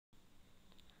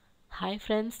Hi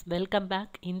friends, welcome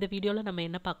back. இந்த வீடியோல நம்ம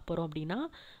என்ன பார்க்க போறோம் அப்படினா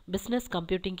business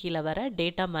computing கீழ வர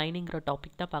data mining ங்கற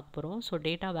டாபிக் தான் பார்க்க போறோம். So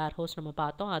data warehouse நம்ம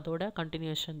பார்த்தோம். அதோட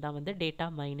continuation தான் வந்து data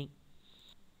mining.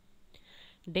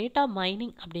 Data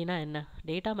mining அப்படினா என்ன?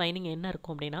 Data mining என்ன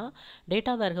இருக்கும் அப்படினா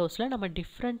data warehouseல நம்ம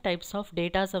different types of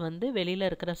datas வந்து வெளியில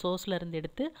இருக்கிற sourceல இருந்து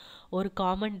எடுத்து ஒரு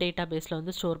common databaseல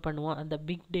வந்து ஸ்டோர் பண்ணுவோம். அந்த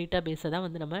big database தான்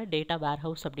வந்து நம்ம data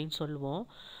warehouse அப்படினு சொல்லுவோம்.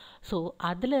 ஸோ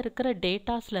அதில் இருக்கிற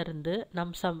டேட்டாஸ்ல இருந்து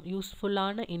some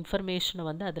யூஸ்ஃபுல்லான இன்ஃபர்மேஷனை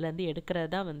வந்து அதுலேருந்து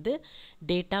எடுக்கிறது தான் வந்து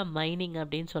டேட்டா மைனிங்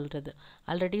அப்படின்னு சொல்கிறது.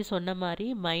 ஆல்ரெடி சொன்ன மாதிரி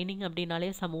மைனிங்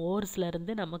அப்படின்னாலே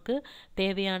ஓர்ஸ்லேருந்து நமக்கு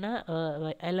தேவையான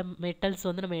மெட்டல்ஸ்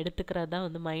வந்து நம்ம எடுத்துக்கிறது தான்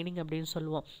வந்து மைனிங் அப்படின்னு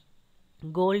சொல்லுவோம்.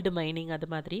 கோல்டு மைனிங் அது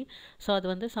மாதிரி. ஸோ அது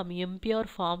வந்து இம்பியூர்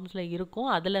ஃபார்ம்ஸில் இருக்கும்.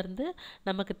 அதிலேருந்து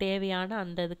நமக்கு தேவையான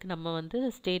அந்த இதுக்கு நம்ம வந்து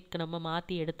ஸ்டேட்க்கு நம்ம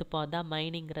மாற்றி எடுத்துப்போம். அதான்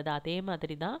மைனிங்கிறது. அதே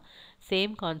மாதிரி தான்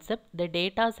சேம் கான்செப்ட். இந்த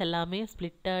டேட்டாஸ் எல்லாமே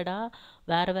ஸ்ப்ளிட்டடாக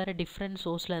வேறு டிஃப்ரெண்ட்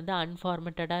சோர்ஸ்லேருந்து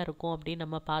அன்ஃபார்மேட்டடாக இருக்கும் அப்படின்னு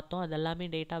நம்ம பார்த்தோம். அதெல்லாமே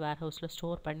டேட்டா வேர்ஹவுஸில்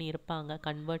ஸ்டோர் பண்ணி இருப்பாங்க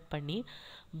கன்வெர்ட் பண்ணி.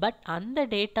 பட் அந்த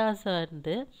டேட்டாஸை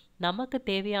வந்து நமக்கு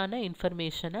தேவையான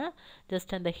இன்ஃபர்மேஷனை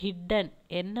ஜஸ்ட் அந்த ஹிட்டன்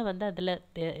என்ன வந்து அதில்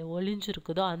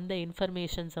ஒளிஞ்சிருக்குதோ அந்த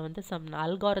இன்ஃபர்மேஷன்ஸை வந்து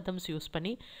அல்காரிதம்ஸ் யூஸ்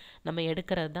பண்ணி நம்ம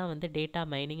எடுக்கிறது தான் வந்து டேட்டா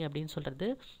மைனிங் அப்படின்னு சொல்கிறது.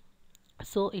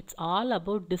 So it's all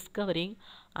about discovering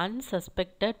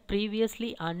unsuspected previously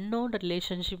unknown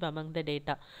relationship among the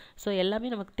data. So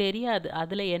எல்லாமே நமக்கு தெரியாது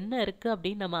அதில் என்ன இருக்குது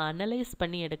அப்படின்னு நம்ம அனலைஸ்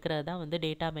பண்ணி எடுக்கிறது தான் வந்து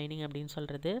டேட்டா மைனிங் அப்படின்னு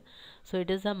சொல்கிறது. So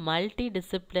it is a multi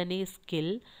disciplinary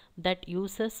skill that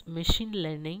uses machine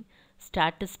learning,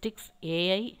 statistics,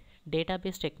 AI,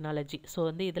 database technology. So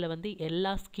வந்து இதில் வந்து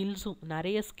எல்லா ஸ்கில்ஸும்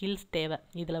நிறைய ஸ்கில்ஸ் தேவை.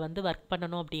 இதில் வந்து ஒர்க்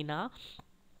பண்ணணும் அப்படின்னா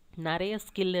நிறைய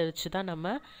ஸ்கில் வச்சு தான் நம்ம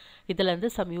இதிலேருந்து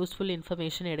யூஸ்ஃபுல்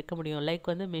இன்ஃபர்மேஷன் எடுக்க முடியும். லைக்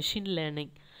வந்து மெஷின்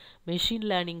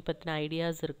லேர்னிங் பற்றின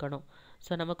ஐடியாஸ் இருக்கணும்.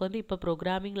 ஸோ நமக்கு வந்து இப்போ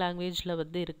ப்ரோக்ராமிங் லாங்குவேஜில்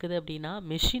வந்து இருக்குது அப்படின்னா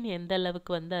மெஷின் எந்த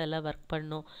அளவுக்கு வந்து அதில் ஒர்க்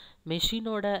பண்ணணும்,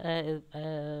 மெஷினோட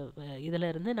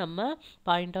இதிலேருந்து நம்ம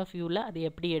பாயிண்ட் ஆஃப் வியூவில் அது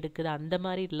எப்படி எடுக்குது அந்த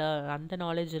மாதிரி அந்த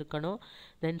நாலேஜ் இருக்கணும்.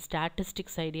 தென்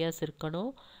ஸ்டாட்டிஸ்டிக்ஸ் ஐடியாஸ்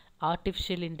இருக்கணும்.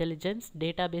 ஆர்டிஃபிஷியல் இன்டெலிஜென்ஸ்,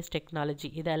 டேட்டாபேஸ் டெக்னாலஜி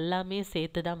இது எல்லாமே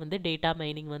சேர்த்து தான் வந்து டேட்டா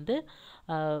மைனிங் வந்து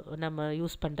நம்ம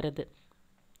யூஸ் பண்ணுறது.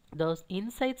 Those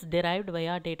insights derived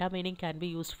via data mining can be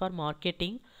used for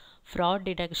marketing, fraud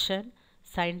detection,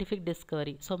 scientific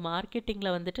discovery. So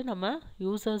மார்க்கெட்டிங்கில் வந்துட்டு நம்ம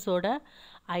யூசர்ஸோட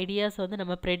ஐடியாஸ் வந்து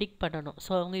நம்ம ப்ரெடிக்ட் பண்ணணும்.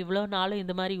 ஸோ அவங்க இவ்வளோ நாளும்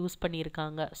இந்த மாதிரி யூஸ்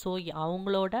பண்ணியிருக்காங்க. ஸோ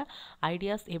அவங்களோட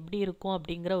ஐடியாஸ் எப்படி இருக்கும்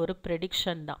அப்படிங்கிற ஒரு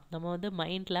ப்ரெடிக்ஷன் தான். நம்ம வந்து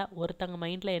ஒருத்தங்க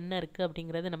மைண்டில் என்ன இருக்குது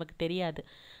அப்படிங்கிறது நமக்கு தெரியாது.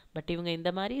 பட் இவங்க இந்த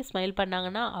மாதிரி ஸ்மைல்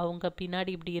பண்ணாங்கன்னா அவங்க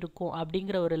பின்னாடி இப்படி இருக்கும்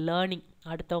அப்படிங்கிற ஒரு லேர்னிங்,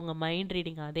 அடுத்தவங்க மைண்ட்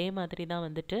ரீடிங். அதே மாதிரி தான்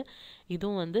வந்துட்டு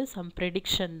இதுவும் வந்து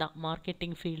ப்ரெடிக்ஷன் தான்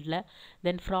மார்க்கெட்டிங் ஃபீல்டில்.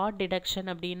 தென் ஃப்ராட்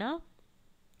டிடெக்ஷன் அப்படின்னா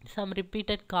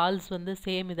ரிப்பீட்டட் கால்ஸ் வந்து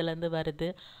சேம் இதிலேருந்து வருது.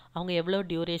 அவங்க எவ்வளோ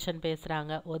டியூரேஷன்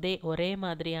பேசுகிறாங்க, ஒரே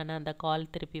மாதிரியான அந்த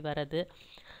கால் திருப்பி வர்றது,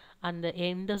 அந்த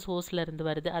எந்த சோர்ஸ்லேருந்து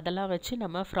வருது அதெல்லாம் வச்சு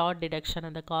நம்ம ஃப்ராட் டிடெக்ஷன்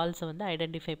அந்த கால்ஸை வந்து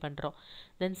ஐடென்டிஃபை பண்ணுறோம்.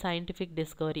 தென் சயின்டிஃபிக்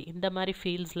டிஸ்கவரி இந்த மாதிரி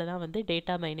ஃபீல்ட்ஸில் தான் வந்து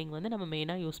டேட்டா மைனிங் வந்து நம்ம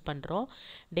மெயினாக யூஸ் பண்ணுறோம்.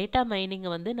 டேட்டா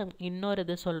மைனிங்கை வந்து இன்னொரு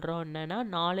இது சொல்கிறோம் என்னென்னா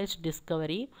knowledge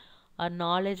Discovery,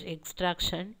 knowledge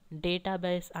extraction,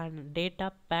 database and data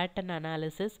pattern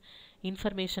analysis,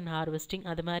 information harvesting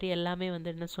அது மாதிரி எல்லாமே வந்து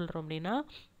என்ன சொல்கிறோம் அப்படின்னா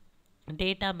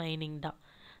டேட்டா மைனிங் தான்.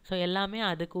 ஸோ எல்லாமே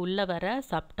அதுக்கு உள்ளே வர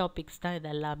சப்டாபிக்ஸ் தான்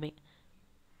இது எல்லாமே.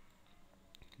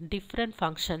 டிஃப்ரெண்ட்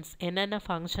ஃபங்க்ஷன்ஸ் என்னென்ன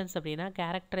ஃபங்க்ஷன்ஸ் அப்படின்னா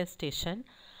characterisation,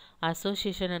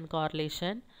 association and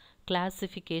correlation,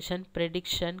 classification,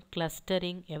 prediction,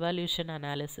 clustering, evolution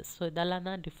analysis. So இதெல்லாம்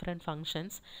தான் டிஃப்ரெண்ட்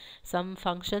ஃபங்க்ஷன்ஸ்.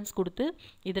 ஃபங்க்ஷன்ஸ் கொடுத்து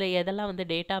இதில் எதெல்லாம் வந்து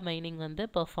டேட்டா மைனிங் வந்து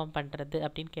பெர்ஃபார்ம் பண்ணுறது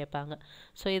அப்படின்னு கேட்பாங்க.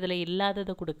 ஸோ இதில்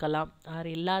இல்லாததை கொடுக்கலாம்,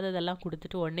 இல்லாததெல்லாம்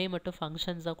கொடுத்துட்டு ஒன்றே மட்டும்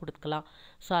ஃபங்க்ஷன்ஸாக கொடுக்கலாம்.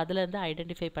 ஸோ அதுலேருந்து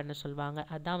ஐடென்டிஃபை பண்ண சொல்லுவாங்க.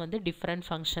 அதுதான் வந்து different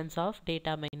functions of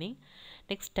data mining.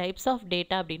 Next types of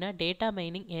data அப்படின்னா டேட்டா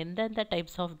மைனிங் எந்தெந்த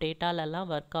டைப்ஸ் ஆஃப் டேட்டாலெல்லாம்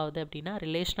ஒர்க் ஆகுது அப்படின்னா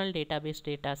relational database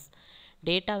datas,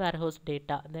 data warehouse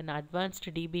data, then advanced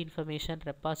DB information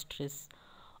repositories,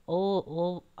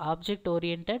 object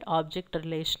oriented, object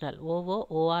relational,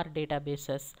 OR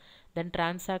databases, then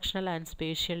transactional and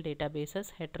spatial databases,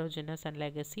 heterogeneous and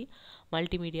legacy,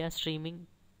 multimedia streaming,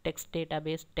 text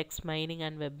database, text mining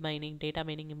and web mining, data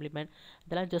mining implement.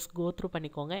 இதெல்லாம் just go through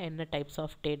பண்ணிக்கோங்க என்ன types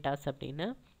of datas அப்படின்னு.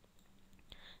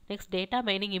 Next data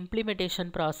mining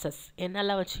implementation process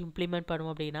என்னெல்லாம் வச்சு implement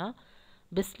பண்ணுவோம் அப்படின்னா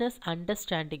business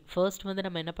understanding. First வந்து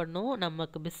நம்ம என்ன பண்ணணும்,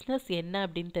 நமக்கு பிஸ்னஸ் என்ன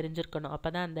அப்படின்னு தெரிஞ்சிருக்கணும். அப்போ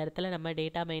தான் அந்த இடத்துல நம்ம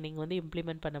டேட்டா மைனிங் வந்து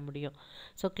இம்ப்ளிமெண்ட் பண்ண முடியும்.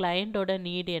 ஸோ கிளையண்ட்டோட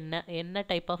நீட் என்ன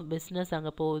டைப் ஆஃப் பிஸ்னஸ்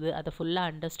அங்கே போகுது அதை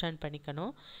ஃபுல்லாக அண்டர்ஸ்டாண்ட்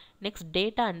பண்ணிக்கணும். Next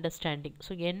data understanding.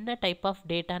 ஸோ என்ன டைப் ஆஃப்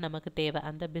டேட்டா நமக்கு தேவை,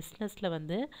 அந்த பிஸ்னஸில்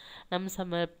வந்து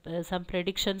நம்ம சம்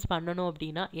ப்ரெடிக்ஷன்ஸ் பண்ணணும்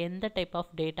அப்படின்னா எந்த டைப்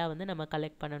ஆஃப் டேட்டா வந்து நம்ம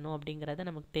கலெக்ட் பண்ணணும் அப்படிங்கிறத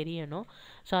நமக்கு தெரியணும்.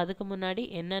 ஸோ அதுக்கு முன்னாடி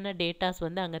என்னென்ன டேட்டாஸ்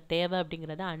வந்து அங்கே தேவை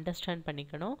அப்படிங்கிறத அண்டர்ஸ்டாண்ட்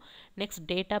பண்ணிக்கணும். நெக்ஸ்ட்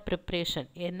டேட்டா ப்ரிப்ரேஷன்,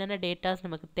 என்னென்ன டேட்டாஸ்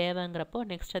நமக்கு தேவைங்கிறப்போ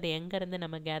நெக்ஸ்ட் அதை எங்கேருந்து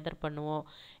நம்ம கேதர் பண்ணுவோம்,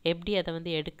 எப்படி அதை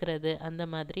வந்து எடுக்கிறது, அந்த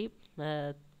மாதிரி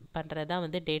பண்ணுறதா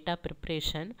வந்து data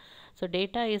preparation. So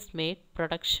data is made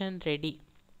production ready.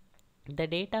 the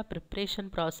data preparation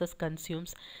process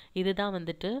consumes, இதுதான்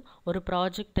வந்துட்டு ஒரு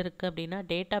ப்ராஜெக்ட் இருக்குது அப்படின்னா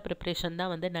டேட்டா ப்ரிப்ரேஷன்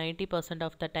தான் வந்து 90%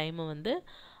 ஆஃப் த டைமை வந்து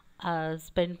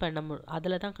ஸ்பெண்ட் பண்ண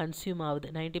அதில் தான் கன்சியூம் ஆகுது.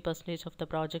 90% ஆஃப் த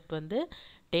ப்ராஜெக்ட் வந்து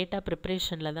டேட்டா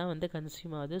ப்ரிப்ரேஷனில் தான் வந்து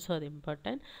கன்சியூம் ஆகுது. ஸோ அது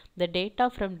important. The data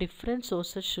from different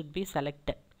sources should be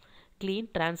selected, clean,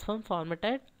 transform,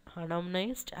 formatted,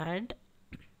 anonymized and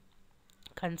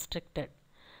constructed.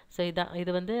 So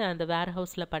இது வந்து அந்த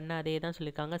வேர்ஹவுஸில் பண்ண அதே தான்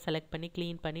சொல்லியிருக்காங்க. செலக்ட் பண்ணி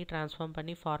க்ளீன் பண்ணி ட்ரான்ஸ்ஃபார்ம்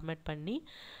பண்ணி ஃபார்மேட் பண்ணி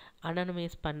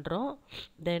அனானமைஸ் பண்ணுறோம்,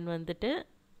 தென் வந்துட்டு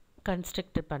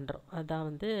கன்ஸ்ட்ரக்ட் பண்ணுறோம். அதான்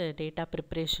வந்து டேட்டா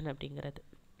ப்ரிப்ரேஷன் அப்படிங்கிறது.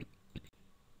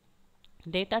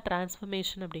 டேட்டா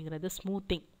ட்ரான்ஸ்ஃபர்மேஷன் அப்படிங்கிறது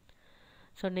ஸ்மூத்திங்.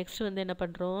 ஸோ நெக்ஸ்ட் வந்து என்ன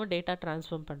பண்ணுறோம், டேட்டா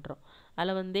ட்ரான்ஸ்ஃபார்ம் பண்ணுறோம்.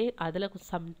 அதில்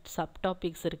சப்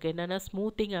டாபிக்ஸ் இருக்குது. என்னென்னா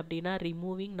ஸ்மூத்திங் அப்படின்னா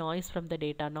removing noise from the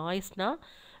data. நாய்ஸ்னால்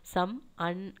some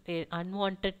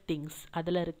unwanted things,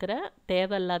 அதில் இருக்கிற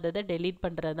தேவையில்லாததை டெலீட்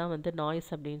பண்ணுறது தான் வந்து நாய்ஸ்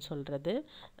அப்படின்னு சொல்கிறது,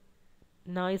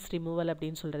 நாய்ஸ் ரிமூவல்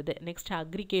அப்படின்னு சொல்கிறது. நெக்ஸ்ட்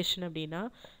அக்ரிகேஷன் அப்படின்னா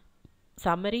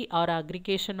summary or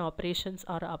aggregation operations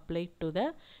are applied to the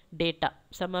data.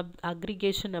 some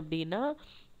aggregation அப்படின்னா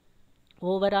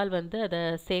ஓவரால் வந்து அதை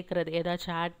சேர்க்குறது,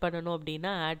 ஏதாச்சும் ஆட் பண்ணணும்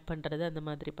அப்படின்னா ஆட் பண்ணுறது, அந்த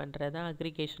மாதிரி பண்ணுறது தான்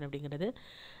அக்ரிகேஷன் அப்படிங்கிறது.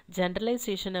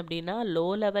 ஜென்ரலைசேஷன் அப்படின்னா low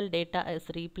level data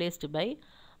is replaced by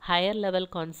higher level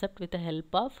concept with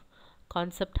help of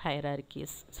concept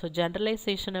ஹையரார்கிஸ். So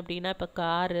generalisation அப்படின்னா இப்போ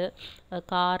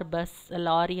கார் பஸ்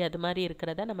லாரி அது மாதிரி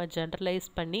இருக்கிறத நம்ம ஜென்ரலைஸ்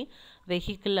பண்ணி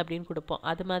வெஹிக்கிள் அப்படின்னு கொடுப்போம்.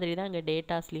 அது மாதிரி தான் இங்கே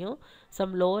டேட்டாஸ்லேயும்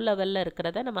சம் லோ லெவலில்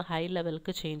இருக்கிறத நம்ம ஹை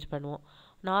லெவலுக்கு சேஞ்ச் பண்ணுவோம்.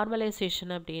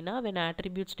 நார்மலைசேஷன் அப்படின்னா when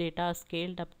attributes data are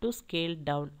scaled up to scaled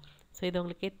down. So இது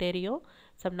உங்களுக்கே தெரியும்.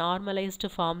 சம் நார்மலைஸ்டு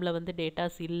ஃபார்மில் வந்து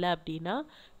டேட்டாஸ் இல்லை அப்படின்னா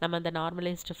நம்ம அந்த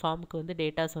நார்மலைஸ்டு ஃபார்முக்கு வந்து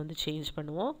டேட்டாஸ் வந்து சேஞ்ச்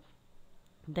பண்ணுவோம்.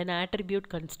 தென் attribute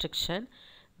construction.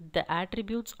 The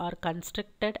attributes are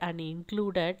constructed and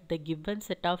included the given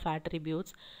set of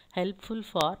attributes helpful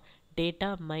for data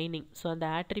mining. So அந்த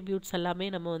ஆட்ரிபியூட்ஸ் எல்லாமே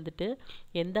நம்ம வந்துட்டு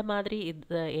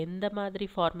எந்த மாதிரி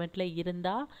ஃபார்மேட்டில்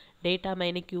இருந்தால் டேட்டா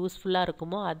மைனிங்க்கு யூஸ்ஃபுல்லாக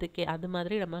இருக்குமோ அது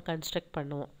மாதிரி நம்ம கன்ஸ்ட்ரக்ட்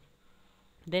பண்ணுவோம்.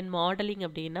 தென் மாடலிங்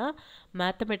அப்படின்னா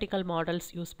மேத்தமெட்டிக்கல்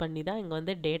மாடல்ஸ் யூஸ் பண்ணி தான் இங்கே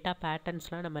வந்து டேட்டா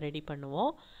பேட்டர்ன்ஸ்லாம் நம்ம ரெடி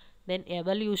பண்ணுவோம். தென்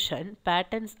எவல்யூஷன்,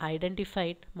 பேட்டர்ன்ஸ்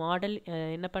ஐடென்டிஃபைட், மாடல்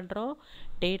என்ன பண்ணுறோம்,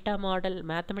 data model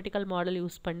mathematical model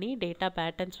use பண்ணி டேட்டா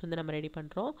பேட்டர்ன்ஸ் வந்து நம்ம ரெடி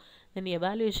பண்ணுறோம். தென்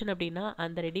எவாலுவேஷன் அப்படின்னா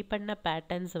அந்த ரெடி பண்ண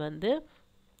பேட்டர்ன்ஸ் வந்து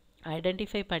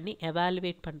ஐடென்டிஃபை பண்ணி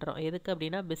எவாலுவேட் பண்ணுறோம். எதுக்கு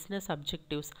அப்படின்னா பிஸ்னஸ்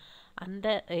அப்ஜெக்டிவ்ஸ். அந்த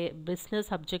பிஸ்னஸ்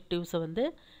அப்ஜெக்டிவ்ஸை வந்து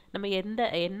நம்ம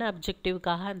என்ன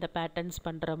அப்ஜெக்டிவ்காக அந்த பேட்டர்ன்ஸ்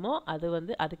பண்ணுறோமோ அது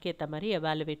வந்து அதுக்கேற்ற மாதிரி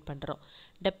எவாலுவேட் பண்ணுறோம்.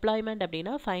 டெப்ளாய்மெண்ட்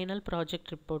அப்படின்னா final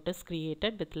project report is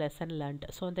created with lesson learnt.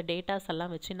 So அந்த டேட்டாஸ்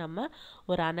எல்லாம் வச்சு நம்ம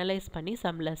ஒரு அனலைஸ் பண்ணி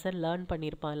சம் லெசன் லேர்ன்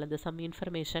பண்ணியிருப்போம், அல்லது சம்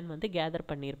இன்ஃபர்மேஷன் வந்து கேதர்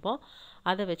பண்ணியிருப்போம்.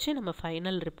 அதை வச்சு நம்ம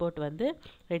ஃபைனல் ரிப்போர்ட் வந்து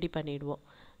ரெடி பண்ணிவிடுவோம்.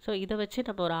 ஸோ இதை வச்சு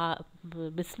நம்ம ஒரு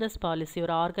பிஸ்னஸ் பாலிசி,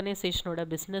 ஒரு ஆர்கனைசேஷனோட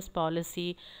பிஸ்னஸ் பாலிசி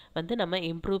வந்து நம்ம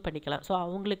இம்ப்ரூவ் பண்ணிக்கலாம். ஸோ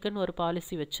அவங்களுக்குன்னு ஒரு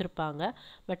பாலிசி வச்சுருப்பாங்க,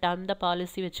 பட் அந்த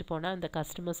பாலிசி வச்சு போனால் அந்த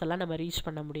கஸ்டமர்ஸ் எல்லாம் நம்ம ரீச்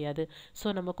பண்ண முடியாது.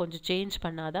 ஸோ நம்ம கொஞ்சம் சேஞ்ச்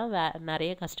பண்ணால் தான்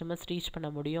நிறைய கஸ்டமர்ஸ் ரீச்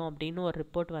பண்ண முடியும் அப்படின்னு ஒரு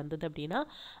ரிப்போர்ட் வந்தது அப்படின்னா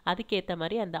அதுக்கேற்ற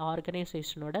மாதிரி அந்த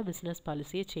ஆர்கனைசேஷனோட பிஸ்னஸ்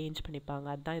பாலிசியை சேஞ்ச் பண்ணிப்பாங்க.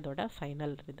 அதுதான் இதோட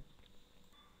ஃபைனல் இது.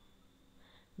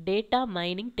 டேட்டா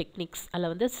மைனிங் டெக்னிக்ஸ்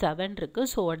அதில் வந்து 7 இருக்குது.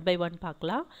 ஸோ 1 by 1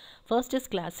 பார்க்கலாம். First is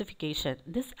classification.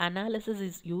 This analysis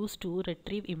is use to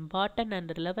retrieve important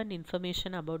and relevant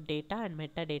information about data and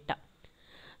metadata.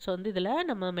 So வந்து இதில்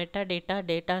நம்ம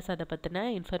டேட்டாஸ் அதை பற்றின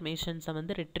இன்ஃபர்மேஷன்ஸை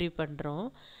வந்து ரிட்ரீவ் பண்ணுறோம்.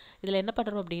 இதில் என்ன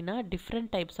பண்ணுறோம் அப்படின்னா different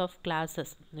types of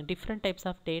classes, different types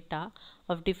of data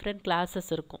off different classes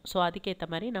இருக்கும். ஸோ அதுக்கேற்ற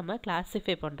மாதிரி நம்ம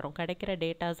கிளாஸிஃபை பண்ணுறோம். கிடைக்கிற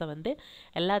டேட்டாஸை வந்து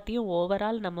எல்லாத்தையும்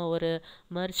ஓவரால் நம்ம ஒரு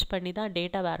மர்ஜ் பண்ணி தான்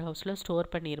டேட்டா வேர்ஹவுஸில்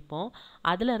ஸ்டோர் பண்ணியிருப்போம்.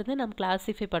 அதிலேருந்து நம்ம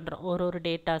கிளாஸிஃபை பண்ணுறோம் ஒரு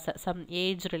டேட்டாஸை. Some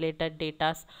age related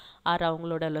datas R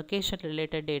அவங்களோட லொக்கேஷன்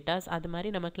ரிலேட்டட் டேட்டாஸ், அது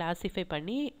மாதிரி நம்ம கிளாஸிஃபை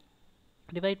பண்ணி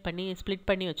டிவைட் பண்ணி ஸ்ப்ளிட்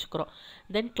பண்ணி வச்சுக்கிறோம்.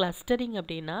 தென் கிளஸ்டரிங்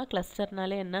அப்படின்னா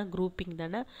கிளஸ்டர்னாலே என்ன, குரூப்பிங்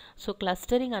தானே. So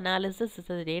clustering analysis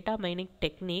is a data mining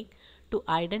technique to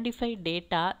identify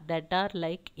data that R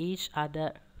like each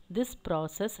other. This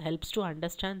process helps to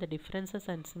understand the differences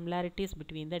and similarities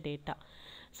between the data.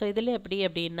 So இதில் எப்படி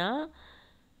அப்படின்னா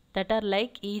that are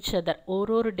like each other.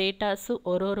 ஒரு datas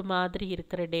ஒரு மாதிரி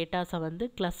இருக்கிற டேட்டாஸை வந்து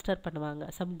cluster பண்ணுவாங்க,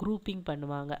 some grouping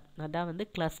பண்ணுவாங்க. அதான் வந்து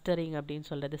கிளஸ்டரிங் அப்படின்னு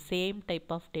சொல்கிறது. சேம்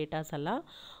டைப் ஆஃப் டேட்டாஸ் எல்லாம்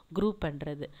குரூப்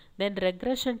பண்ணுறது. தென்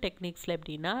ரெக்ரெஷன் டெக்னிக்ஸில்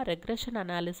எப்படின்னா, regression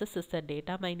analysis is the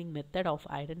data mining method of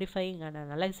identifying and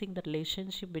analysing the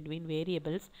relationship between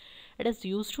variables. It is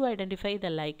used to identify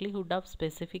the likelihood of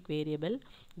specific variable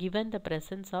given the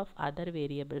presence of other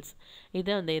variables.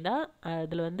 இதை வந்து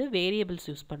இதில் வந்து variables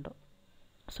use பண்ணுறோம்.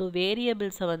 So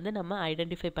வேரியபிள்ஸை வந்து நம்ம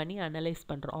identify பண்ணி analyse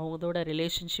பண்ணுறோம், அவங்களோட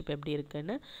ரிலேஷன்ஷிப் எப்படி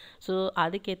இருக்குன்னு. ஸோ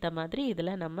அதுக்கேற்ற மாதிரி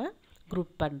இதில் நம்ம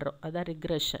குரூப் பண்ணுறோம், அதான்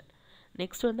ரிக்ரெஷன்.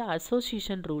 நெக்ஸ்ட் வந்து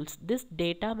association rules. This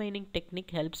data mining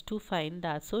technique helps to find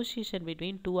the association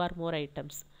between 2 or more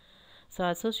items. So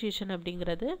association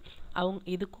அப்படிங்கிறது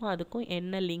இதுக்கும் அதுக்கும்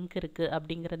என்ன லிங்க் இருக்குது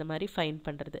அப்படிங்கிறத மாதிரி ஃபைன்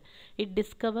பண்ணுறது. It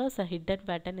discovers a hidden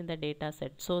pattern இந்த data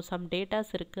set. So some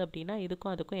datas இருக்குது அப்படின்னா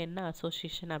இதுக்கும் அதுக்கும் என்ன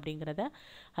அசோசியேஷன் அப்படிங்கிறத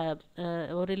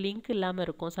ஒரு லிங்க் இல்லாமல்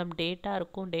இருக்கும். சம் டேட்டா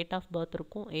இருக்கும், டேட் ஆஃப் பர்த்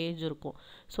இருக்கும், ஏஜ் இருக்கும்.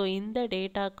 ஸோ இந்த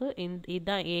டேட்டாவுக்கு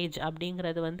இதுதான் ஏஜ்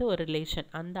அப்படிங்கிறது வந்து ஒரு ரிலேஷன்,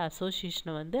 அந்த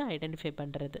அசோசியேஷனை வந்து ஐடென்டிஃபை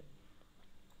பண்ணுறது.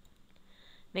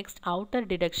 Next, outer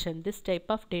deduction. This type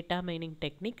of data mining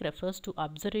technique refers to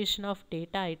observation of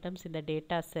data items in the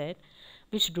data set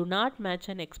which do not match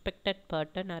an expected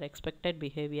pattern or expected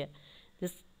behavior.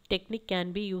 This technique can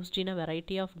be used in a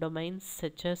variety of domains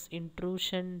such as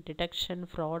intrusion detection,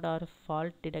 fraud or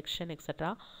fault detection,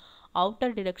 etc.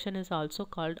 Outer deduction is also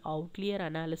called outlier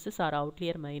analysis or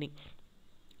outlier mining.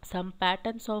 Some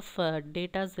patterns of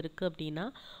datas இருக்குது அப்படின்னா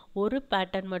ஒரு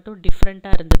pattern மட்டும்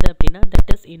டிஃப்ரெண்ட்டாக இருந்தது அப்படின்னா that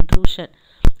is intrusion.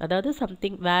 அதாவது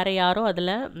something வேறு யாரோ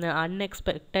அதில்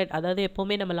அன்எக்ஸ்பெக்டட், அதாவது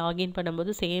எப்போவுமே நம்ம லாகின்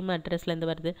பண்ணும்போது சேம் அட்ரஸ்லேருந்து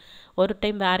வருது, ஒரு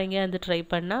டைம் வேறு எங்கேயாவது ட்ரை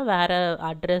பண்ணால் வேறு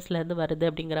அட்ரஸ்லேருந்து வருது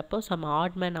அப்படிங்கிறப்போ சம்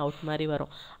ஆட் மேன் அவுட் மாதிரி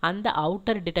வரும். அந்த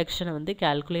அவுட்டர் டிடெக்ஷனை வந்து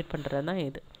கால்குலேட் பண்ணுறது தான்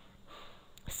இது.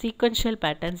 சீக்வென்ஷியல்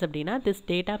பேட்டர்ன்ஸ் அப்படின்னா this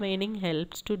data mining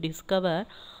helps to discover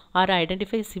or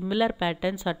identify similar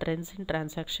patterns or trends in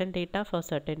transaction data for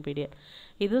certain period.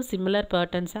 இது similar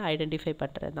patterns identify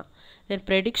பண்ணுறது தான். Then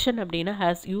prediction அப்படின்னா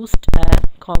has used a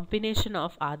combination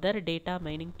of other data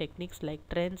mining techniques like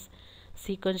trends,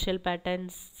 sequential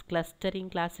patterns, clustering,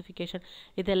 classification,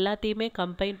 இது எல்லாத்தையுமே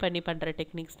combine பண்ணி பண்ணுற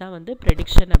techniques தான் வந்து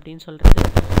prediction அப்படின்னு சொல்கிறது.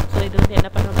 ஸோ இது வந்து என்ன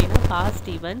பண்ணோம் அப்படின்னா past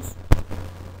events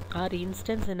or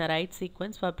instance in a right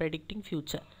sequence for predicting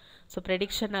future. So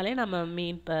ப்ரெடிக்ஷனாலே நம்ம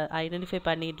ஐடென்டிஃபை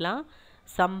பண்ணிடலாம்.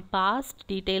 சம் பாஸ்ட்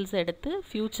டீட்டெயில்ஸ் எடுத்து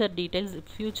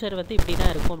ஃப்யூச்சர் வந்து இப்படி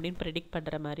தான் இருக்கும் அப்படின்னு ப்ரெடிக்ட்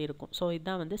பண்ணுற மாதிரி இருக்கும். ஸோ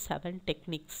இதுதான் வந்து 7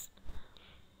 techniques.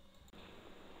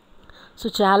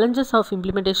 So challenges of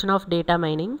implementation of data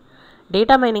mining.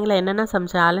 Data மைனிங்கில் என்னென்ன சம்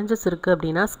சேலஞ்சஸ் இருக்குது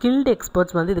அப்படின்னா, ஸ்கில்டு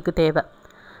எக்ஸ்பர்ட்ஸ் வந்து இதுக்கு தேவை.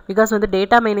 பிகாஸ் வந்து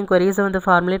டேட்டா மைனிங் குவரிஸை வந்து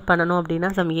ஃபார்முலேட் பண்ணணும் அப்படின்னா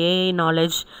some AI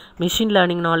knowledge, machine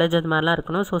learning knowledge அது மாதிரிலாம்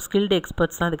இருக்கணும். ஸோ ஸ்கில்டு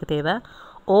எக்ஸ்பர்ட்ஸ் தான் இதுக்கு தேவை.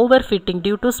 Overfitting.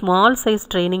 Due to small size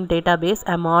training database,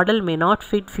 a model may not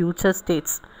fit future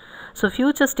states. So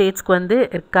future ஸ்டேட்ஸ்க்கு வந்து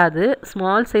இருக்காது,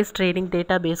 ஸ்மால் சைஸ் ட்ரைனிங்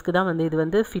டேட்டா பேஸ்க்கு தான் வந்து இது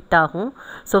வந்து ஃபிட் ஆகும்.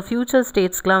 ஸோ ஃபியூச்சர்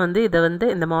ஸ்டேட்ஸ்க்கெலாம் வந்து இதை வந்து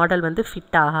இந்த மாடல் வந்து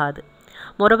ஃபிட் ஆகாது.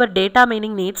 Moreover, data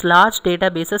mining needs large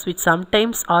databases which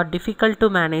sometimes are difficult to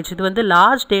manage. இது வந்து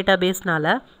லார்ஜ்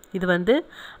டேட்டாபேஸ்னால இது வந்து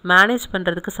மேனேஜ்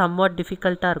பண்ணுறதுக்கு சம்வாட்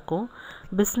டிஃபிகல்ட்டாக இருக்கும்.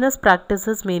 Business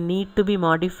practices May need to be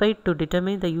modified to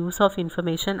determine the use of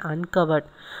information uncovered.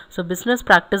 So business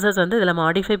practices வந்து இதில்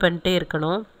modify பண்ணிட்டே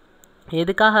இருக்கணும்.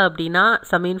 எதுக்காக அப்படின்னா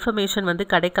சம் இன்ஃபர்மேஷன் வந்து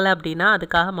கிடைக்கல அப்படின்னா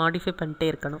அதுக்காக மாடிஃபை பண்ணிட்டே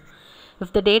இருக்கணும்.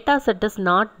 If the data set is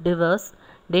not divorce,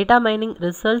 data mining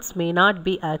results may not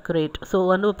be ஆக்குரேட். So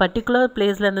வந்து ஒரு பர்டிகுலர்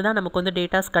பிளேஸ்லேருந்து தான் நமக்கு வந்து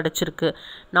டேட்டாஸ் கிடச்சிருக்கு,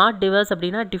 நாட் டிவர்ஸ்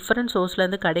அப்படின்னா டிஃப்ரெண்ட்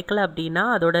சோர்ஸ்லேருந்து கிடைக்கல அப்படின்னா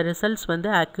அதோட ரிசல்ட்ஸ் வந்து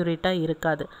ஆக்யூரேட்டாக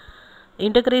இருக்காது.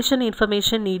 Integration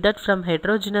information needed from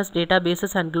heterogeneous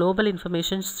databases and global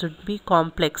information should be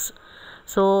complex.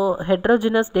 So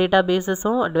heterogeneous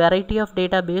டேட்டாபேஸஸும் variety of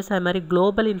database அது மாதிரி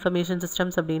குளோபல் இன்ஃபர்மேஷன்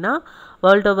சிஸ்டம்ஸ் அப்படின்னா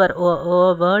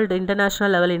வேர்ல்டு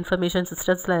இன்டர்நேஷ்னல் லெவல் இன்ஃபர்மேஷன்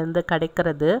சிஸ்டம்ஸில் இருந்து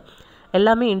கிடைக்கிறது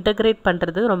எல்லாமே இன்டகிரேட்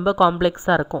பண்ணுறது ரொம்ப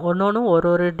காம்ப்ளெக்ஸாக இருக்கும். ஒன்று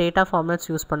ஒரு டேட்டா ஃபார்மேட்ஸ்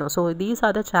யூஸ் பண்ணும். So these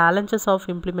are the challenges of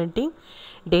implementing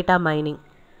data mining.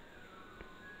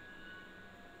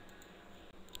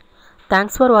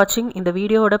 Thanks for வாட்சிங். இந்த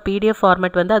வீடியோவோட பிடிஎஃப்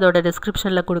ஃபார்மேட் வந்து அதோட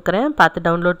டிஸ்கிரிப்ஷனில் கொடுக்குறேன், பார்த்து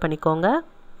டவுன்லோட் பண்ணிக்கோங்க.